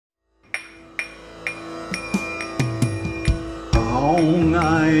Aung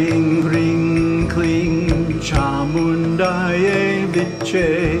Aing Ring Kling Chamundaye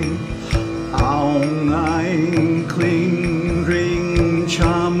Viche. Aung Aing Kling Ring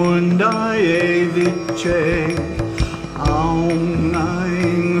Chamundaye Viche. Aung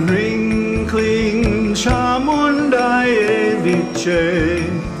Aing Ring Kling Chamundaye Viche.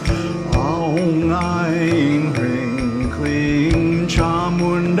 Aung Aing Ring Kling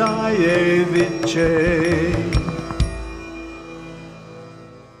Chamundaye Viche.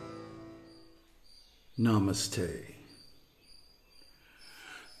 Namaste.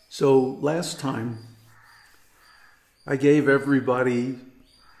 So last time I gave everybody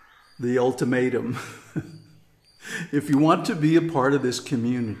the ultimatum. If you want to be a part of this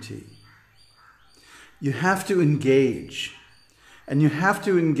community, you have to engage. And you have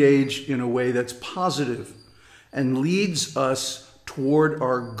to engage in a way that's positive and leads us toward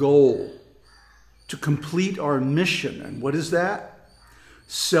our goal to complete our mission. And what is that?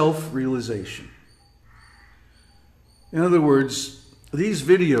 Self-realization. In other words, these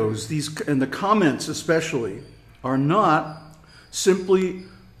videos, and the comments especially, are not simply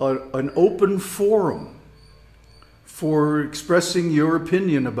an open forum for expressing your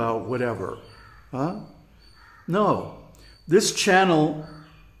opinion about whatever. No, this channel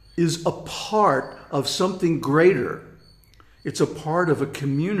is a part of something greater. It's a part of a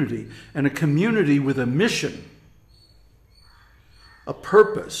community, and a community with a mission, a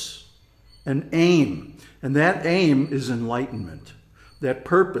purpose, an aim. And that aim is enlightenment. That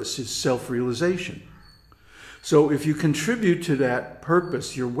purpose is self-realization. So if you contribute to that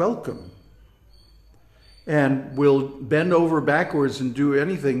purpose, you're welcome. And we'll bend over backwards and do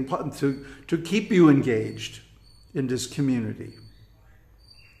anything to keep you engaged in this community.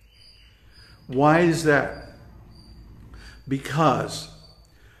 Why is that? Because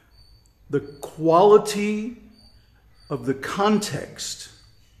the quality of the context,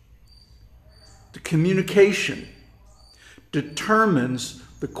 the communication, determines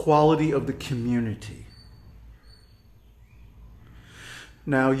the quality of the community.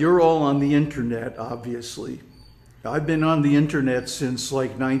 Now, you're all on the internet, obviously. I've been on the internet since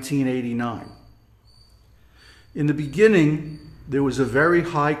like 1989. In the beginning, there was a very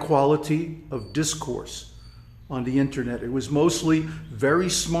high quality of discourse on the internet. It was mostly very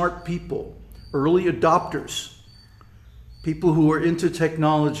smart people, early adopters, people who were into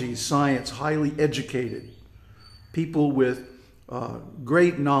technology, science, highly educated, people with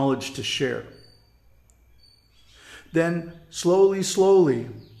great knowledge to share. Then slowly,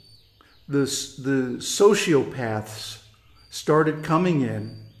 the sociopaths started coming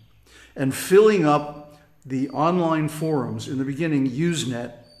in and filling up the online forums. In the beginning,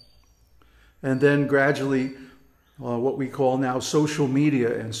 Usenet, and then gradually what we call now social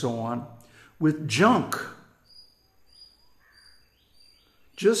media and so on, with junk.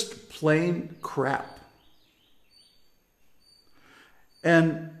 Just plain crap.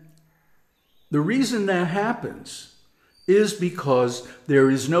 And the reason that happens is because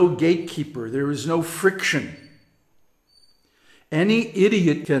there is no gatekeeper, there is no friction. Any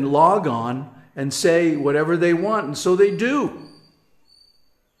idiot can log on and say whatever they want, and so they do.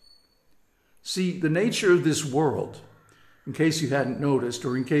 See, the nature of this world, in case you hadn't noticed,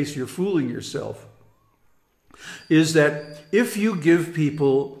 or in case you're fooling yourself, is that if you give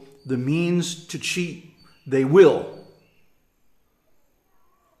people the means to cheat, they will.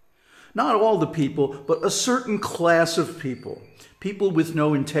 Not all the people, but a certain class of people, people with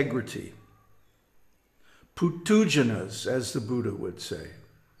no integrity. Putujanas, as the Buddha would say.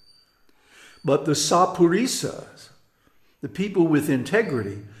 But the sapurisas, the people with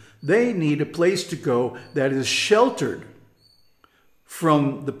integrity, they need a place to go that is sheltered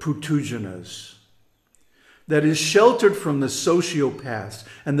from the putujanas, that is sheltered from the sociopaths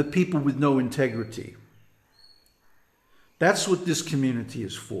and the people with no integrity. That's what this community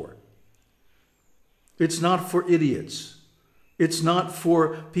is for. It's not for idiots. It's not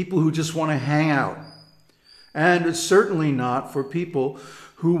for people who just want to hang out. And it's certainly not for people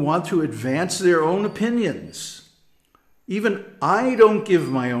who want to advance their own opinions. Even I don't give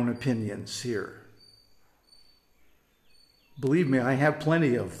my own opinions here. Believe me, I have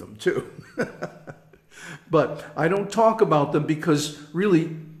plenty of them too. But I don't talk about them because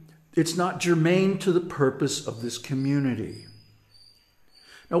really it's not germane to the purpose of this community.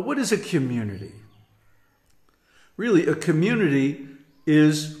 Now, what is a community? Really, a community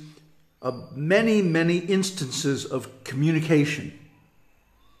is many, many instances of communication.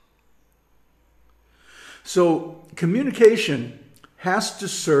 So communication has to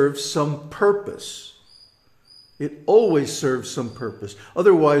serve some purpose. It always serves some purpose.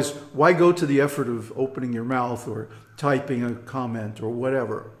 Otherwise, why go to the effort of opening your mouth or typing a comment or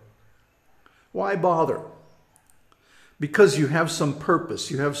whatever? Why bother? Because you have some purpose,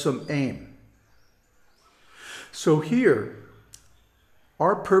 you have some aim. So here,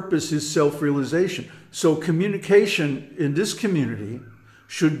 our purpose is self-realization. So communication in this community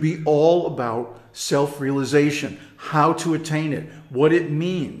should be all about self-realization, how to attain it, what it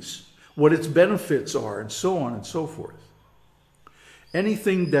means, what its benefits are, and so on and so forth.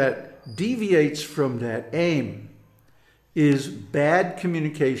 Anything that deviates from that aim is bad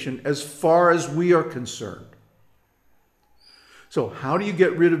communication as far as we are concerned. So how do you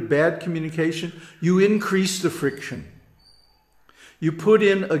get rid of bad communication? You increase the friction. You put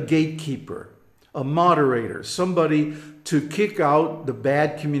in a gatekeeper, a moderator, somebody to kick out the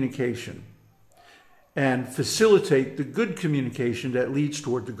bad communication and facilitate the good communication that leads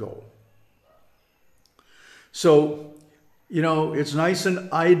toward the goal. So, you know, it's nice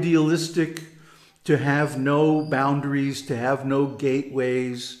and idealistic to have no boundaries, to have no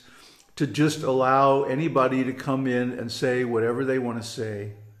gateways, to just allow anybody to come in and say whatever they want to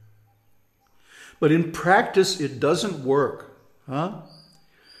say. But in practice, it doesn't work, huh?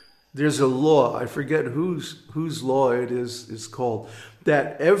 There's a law, I forget whose law it is, it's called,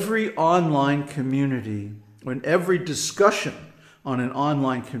 that every online community, when every discussion on an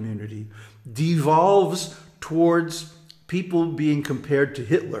online community devolves towards people being compared to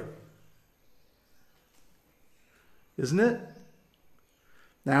Hitler. Isn't it?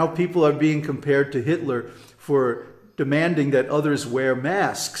 Now people are being compared to Hitler for demanding that others wear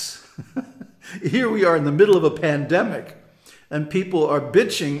masks. Here we are in the middle of a pandemic, and people are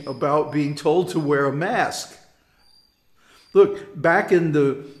bitching about being told to wear a mask. Look, back in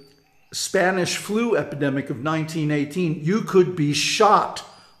the Spanish flu epidemic of 1918, you could be shot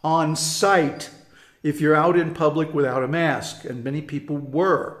on sight if you're out in public without a mask, and many people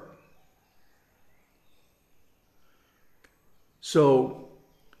were. So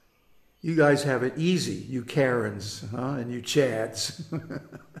you guys have it easy, you Karens, and you Chads.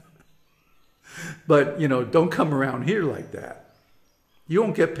 But, you know, don't come around here like that. You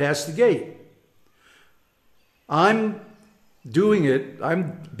won't get past the gate. I'm doing it,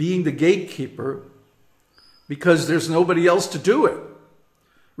 I'm being the gatekeeper because there's nobody else to do it.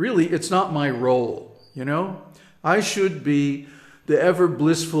 Really, it's not my role, you know? I should be the ever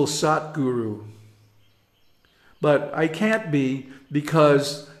blissful Satguru. But I can't be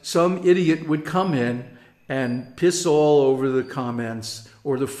because some idiot would come in and piss all over the comments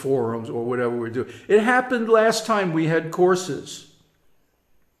or the forums or whatever we're doing. It happened last time we had courses.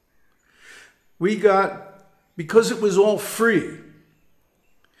 We got, because it was all free,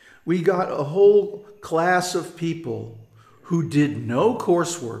 we got a whole class of people who did no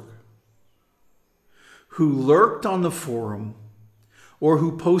coursework, who lurked on the forum, or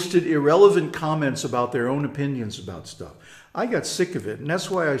who posted irrelevant comments about their own opinions about stuff. I got sick of it, and that's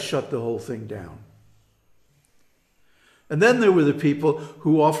why I shut the whole thing down. And then there were the people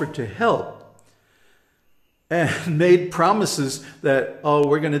who offered to help and made promises that, oh,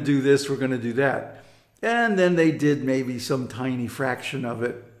 we're going to do this, we're going to do that. And then they did maybe some tiny fraction of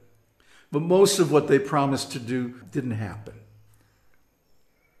it. But most of what they promised to do didn't happen.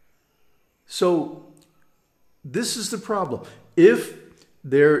 So this is the problem. If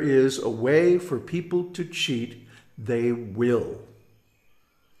there is a way for people to cheat, they will.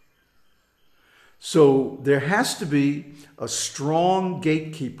 So there has to be a strong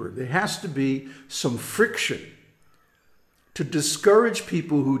gatekeeper. There has to be some friction to discourage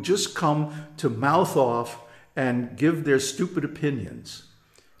people who just come to mouth off and give their stupid opinions.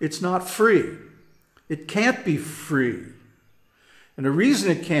 It's not free. It can't be free. And the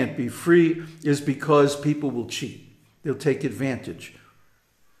reason it can't be free is because people will cheat. They'll take advantage.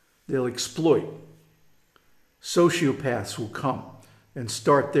 They'll exploit. Sociopaths will come and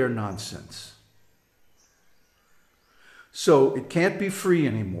start their nonsense. So it can't be free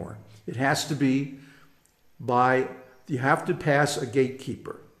anymore. It has to be you have to pass a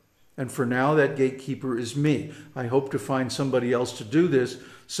gatekeeper. And for now, that gatekeeper is me. I hope to find somebody else to do this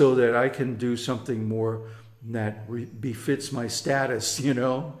so that I can do something more that befits my status, you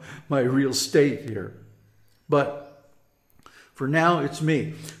know, my real state here. But for now, it's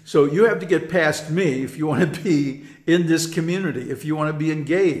me. So you have to get past me if you want to be in this community, if you want to be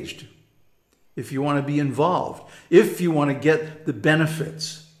engaged, if you want to be involved, if you want to get the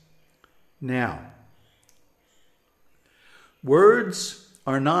benefits. Now, words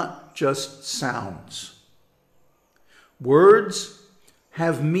are not just sounds. Words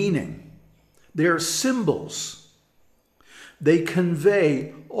have meaning. They're symbols. They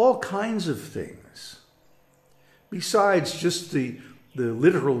convey all kinds of things. besides just the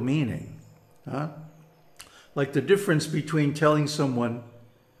literal meaning. Huh? Like the difference between telling someone,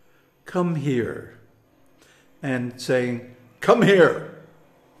 come here, and saying, come here.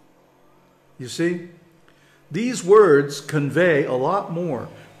 You see? These words convey a lot more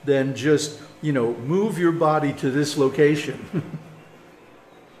than just, move your body to this location.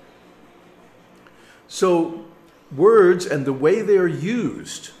 So words and the way they're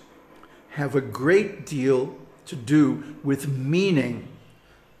used have a great deal to do with meaning,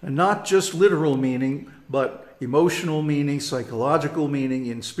 and not just literal meaning, but emotional meaning, psychological meaning,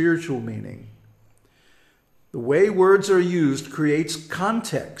 and spiritual meaning. The way words are used creates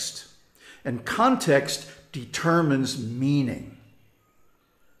context, and context determines meaning.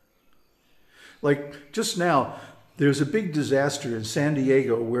 Like just now, there's a big disaster in San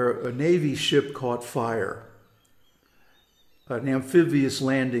Diego where a Navy ship caught fire. An amphibious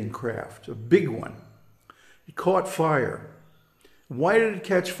landing craft, a big one. It caught fire. Why did it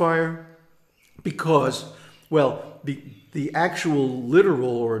catch fire? Because, the actual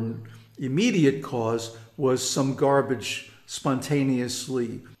literal or immediate cause was some garbage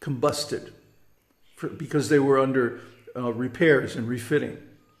spontaneously combusted because they were under repairs and refitting.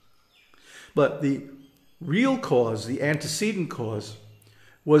 But the real cause, the antecedent cause,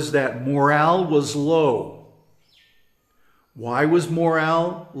 was that morale was low. Why was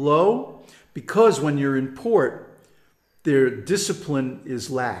morale low? Because when you're in port, their discipline is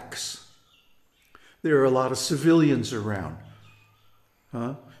lax. There are a lot of civilians around.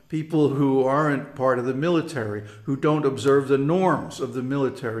 People who aren't part of the military, who don't observe the norms of the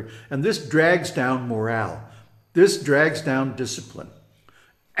military. And this drags down morale. This drags down discipline.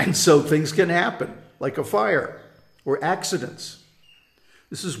 And so things can happen, like a fire or accidents.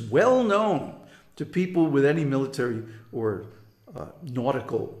 This is well known to people with any military or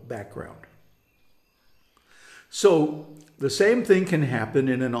nautical background. So the same thing can happen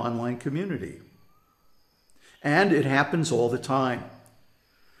in an online community. And it happens all the time.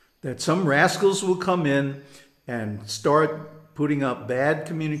 That some rascals will come in and start putting up bad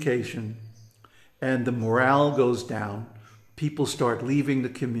communication, and the morale goes down. People start leaving the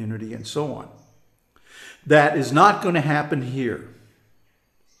community and so on. That is not going to happen here.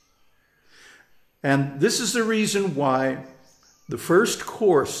 And this is the reason why the first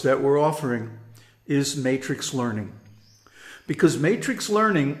course that we're offering is matrix learning. Because matrix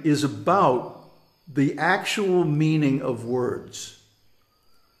learning is about the actual meaning of words.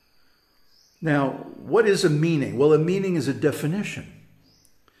 Now, what is a meaning? Well, a meaning is a definition.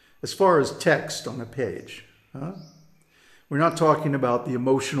 As far as text on a page. We're not talking about the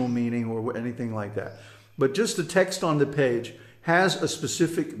emotional meaning or anything like that. But just the text on the page has a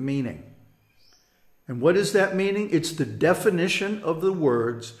specific meaning. And what is that meaning? It's the definition of the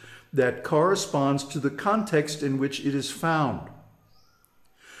words that corresponds to the context in which it is found.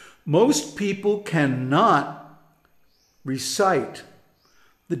 Most people cannot recite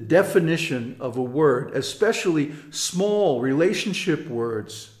the definition of a word, especially small relationship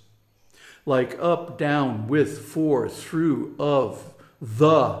words like up, down, with, for, through, of,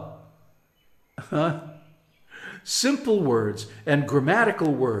 the. Simple words and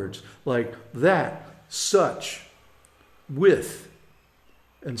grammatical words like that, such, with,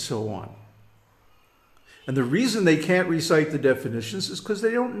 and so on. And the reason they can't recite the definitions is because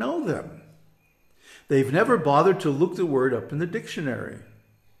they don't know them. They've never bothered to look the word up in the dictionary.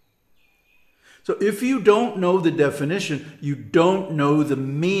 So if you don't know the definition, you don't know the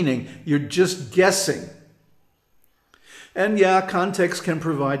meaning. You're just guessing. And yeah, context can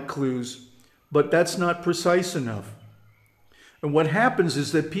provide clues, but that's not precise enough. And what happens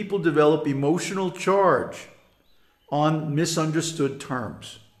is that people develop emotional charge on misunderstood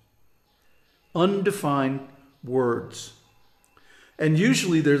terms, undefined words. And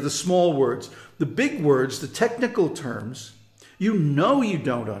usually they're the small words. The big words, the technical terms, you know you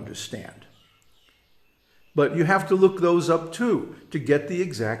don't understand. But you have to look those up too to get the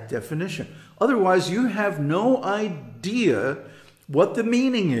exact definition. Otherwise, you have no idea what the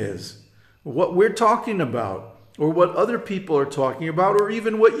meaning is, what we're talking about, or what other people are talking about, or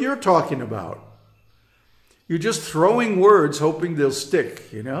even what you're talking about. You're just throwing words hoping they'll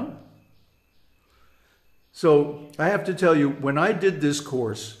stick, you know? So I have to tell you, when I did this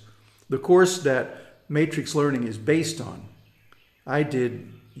course, the course that Matrix Learning is based on, I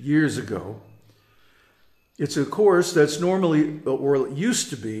did years ago. It's a course that's normally, or used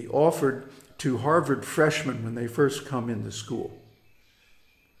to be, offered to Harvard freshmen when they first come into school.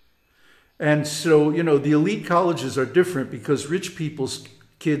 And so, you know, the elite colleges are different because rich people's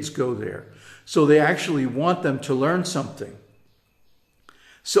kids go there. So they actually want them to learn something.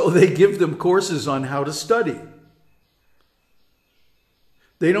 So they give them courses on how to study.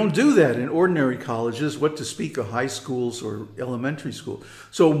 They don't do that in ordinary colleges, what to speak of high schools or elementary school.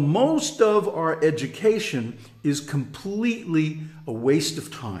 So most of our education is completely a waste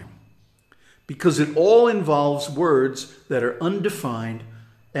of time because it all involves words that are undefined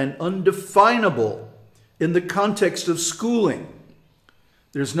and undefinable in the context of schooling.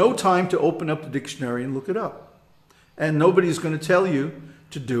 There's no time to open up the dictionary and look it up. And nobody's going to tell you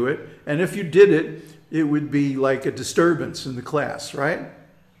to do it. And if you did it, it would be like a disturbance in the class, right?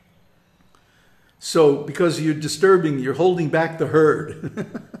 So because you're disturbing, you're holding back the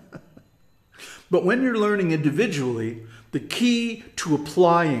herd. But when you're learning individually, the key to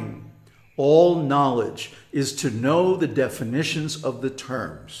applying all knowledge is to know the definitions of the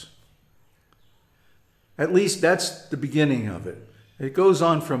terms. At least that's the beginning of it. It goes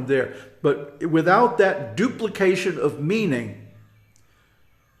on from there. But without that duplication of meaning,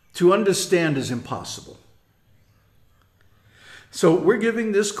 to understand is impossible. So we're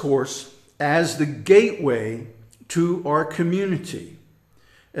giving this course as the gateway to our community.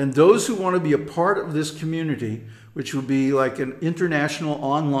 And those who want to be a part of this community, which will be like an international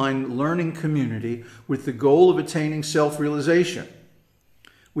online learning community with the goal of attaining self-realization.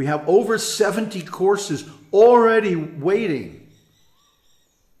 We have over 70 courses already waiting.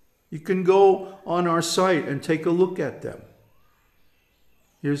 You can go on our site and take a look at them.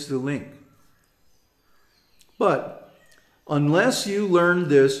 Here's the link. But unless you learn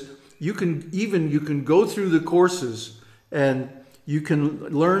this, you can go through the courses and you can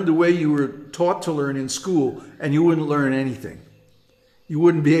learn the way you were taught to learn in school, and you wouldn't learn anything. You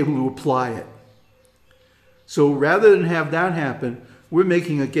wouldn't be able to apply it. So rather than have that happen, we're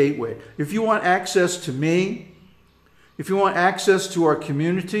making a gateway. If you want access to me, if you want access to our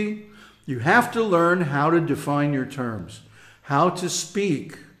community, you have to learn how to define your terms, how to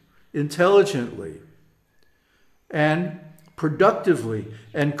speak intelligently and productively,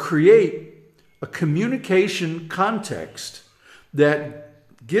 and create a communication context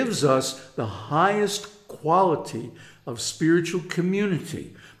that gives us the highest quality of spiritual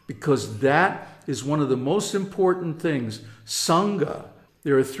community, because that is one of the most important things. Sangha.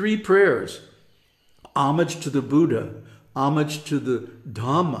 There are 3 prayers: homage to the Buddha, homage to the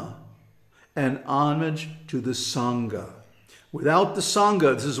Dhamma, and homage to the Sangha. Without the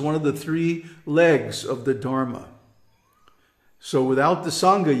Sangha, this is one of the 3 legs of the Dharma. So without the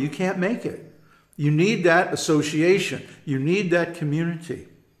Sangha, you can't make it. You need that association. You need that community.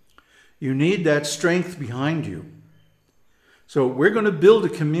 You need that strength behind you. So we're going to build a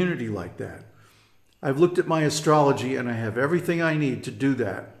community like that. I've looked at my astrology and I have everything I need to do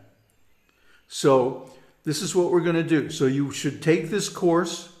that. So this is what we're going to do. So you should take this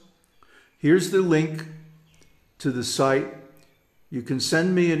course. Here's the link to the site. You can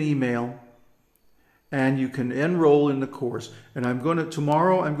send me an email and you can enroll in the course. And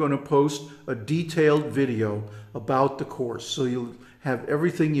tomorrow I'm going to post a detailed video about the course, so you'll have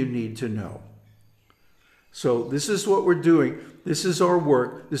everything you need to know. So this is what we're doing. This is our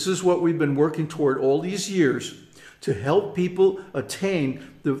work. This is what we've been working toward all these years, to help people attain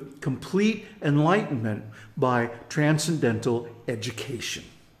the complete enlightenment by transcendental education.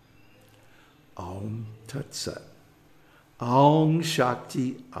 Om Tat Sat. Aum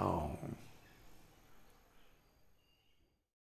Shakti Aum.